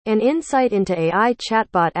An insight into AI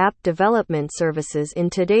chatbot app development services in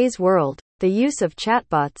today's world. The use of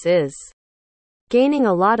chatbots is gaining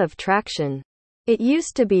a lot of traction. It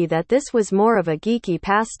used to be that this was more of a geeky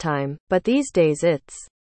pastime, but these days it's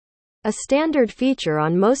a standard feature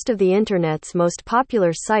on most of the internet's most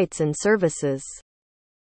popular sites and services.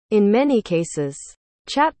 In many cases,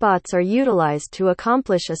 chatbots are utilized to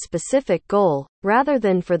accomplish a specific goal, rather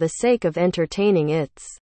than for the sake of entertaining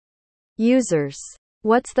its users.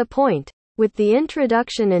 What's the point? With the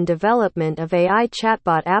introduction and development of AI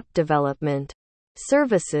chatbot app development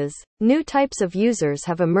services, new types of users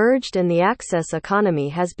have emerged and the access economy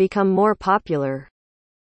has become more popular.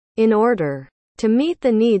 In order to meet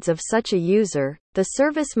the needs of such a user, the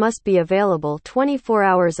service must be available 24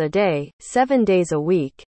 hours a day, 7 days a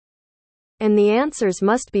week. And the answers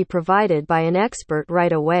must be provided by an expert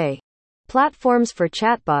right away. Platforms for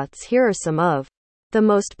chatbots. Here are some of the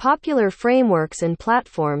most popular frameworks and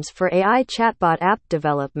platforms for AI chatbot app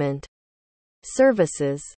development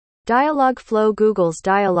services. Dialogflow. Google's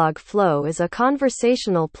Dialogflow is a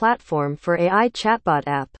conversational platform for AI chatbot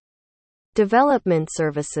app development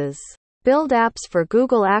services. Build apps for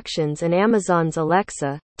Google Actions and Amazon's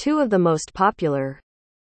Alexa, two of the most popular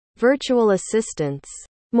virtual assistants.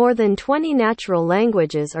 More than 20 natural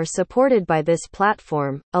languages are supported by this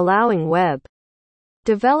platform, allowing web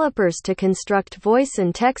developers to construct voice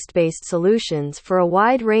and text-based solutions for a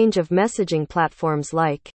wide range of messaging platforms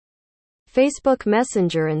like Facebook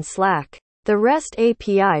Messenger and Slack. The REST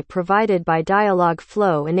API provided by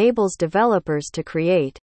Dialogflow enables developers to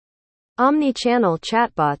create omni-channel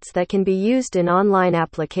chatbots that can be used in online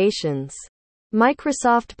applications.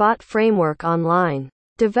 Microsoft Bot Framework. Online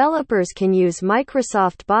developers can use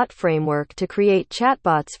Microsoft Bot Framework to create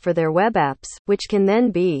chatbots for their web apps, which can then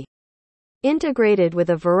be integrated with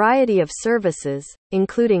a variety of services,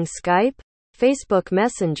 including Skype, Facebook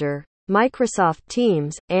Messenger, Microsoft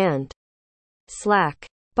Teams, and Slack.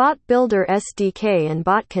 Bot Builder SDK and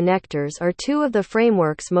Bot Connectors are two of the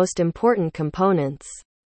framework's most important components.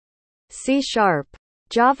 C#,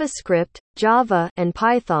 JavaScript, Java, and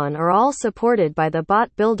Python are all supported by the Bot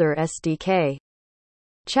Builder SDK.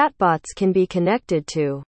 Chatbots can be connected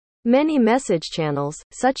to many message channels,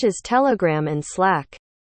 such as Telegram and Slack.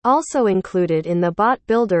 Also included in the Bot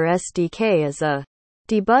Builder SDK is a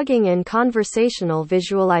debugging and conversational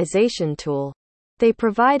visualization tool. They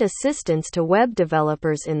provide assistance to web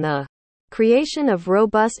developers in the creation of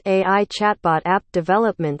robust AI chatbot app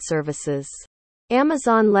development services.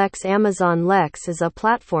 Amazon Lex. Amazon Lex is a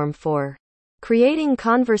platform for creating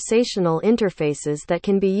conversational interfaces that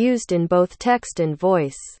can be used in both text and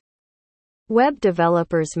voice. Web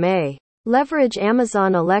developers may leverage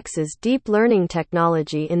Amazon Alexa's deep learning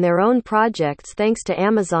technology in their own projects thanks to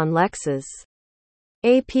Amazon Lex's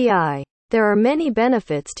API. There are many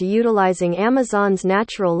benefits to utilizing Amazon's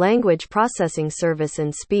natural language processing service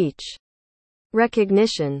and speech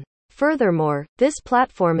recognition. Furthermore, this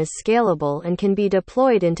platform is scalable and can be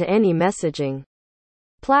deployed into any messaging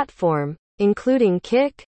platform, including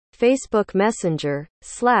Kik, Facebook Messenger,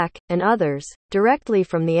 Slack, and others, directly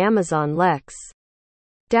from the Amazon Lex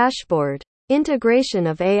dashboard. Integration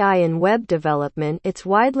of AI in web development. It's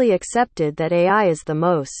widely accepted that AI is the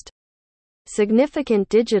most significant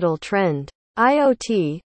digital trend.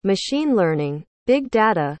 IoT, machine learning, big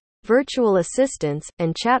data, virtual assistants,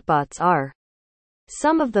 and chatbots are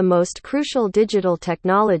some of the most crucial digital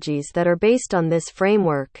technologies that are based on this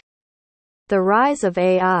framework. The rise of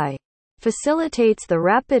AI facilitates the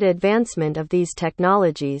rapid advancement of these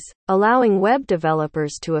technologies, allowing web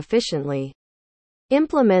developers to efficiently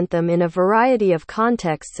implement them in a variety of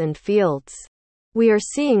contexts and fields. We are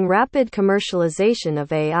seeing rapid commercialization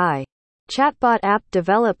of AI chatbot app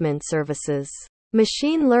development services,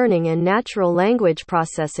 machine learning and natural language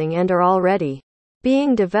processing, and are already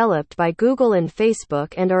being developed by Google and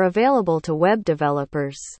Facebook and are available to web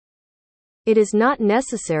developers. It is not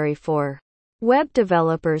necessary for web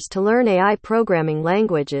developers to learn AI programming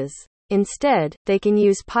languages. Instead, they can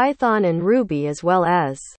use Python and Ruby as well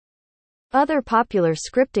as other popular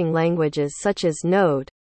scripting languages such as Node,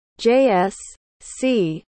 JS,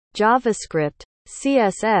 C, JavaScript,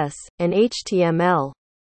 CSS, and HTML.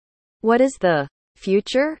 What is the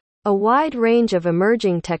future? A wide range of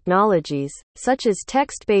emerging technologies, such as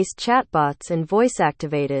text-based chatbots and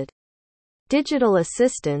voice-activated digital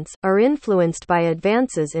assistants, are influenced by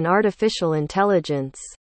advances in artificial intelligence.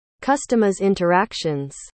 Customers'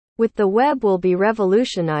 interactions with the web will be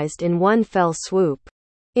revolutionized in one fell swoop.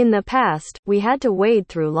 In the past, we had to wade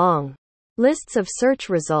through long lists of search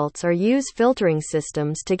results or use filtering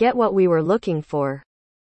systems to get what we were looking for.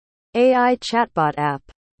 AI chatbot app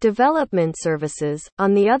Development services,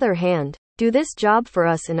 on the other hand, do this job for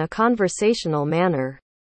us in a conversational manner.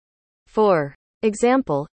 For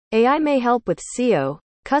example, AI may help with SEO,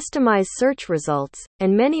 customize search results,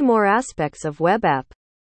 and many more aspects of web app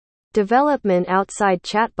development outside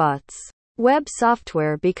chatbots. Web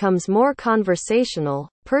software becomes more conversational,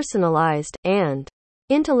 personalized, and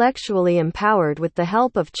intellectually empowered with the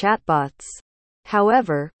help of chatbots.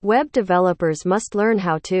 However, web developers must learn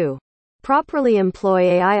how to properly employ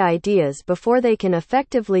AI ideas before they can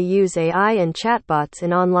effectively use AI and chatbots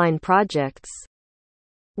in online projects.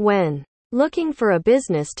 When looking for a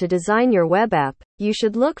business to design your web app, you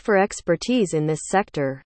should look for expertise in this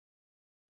sector.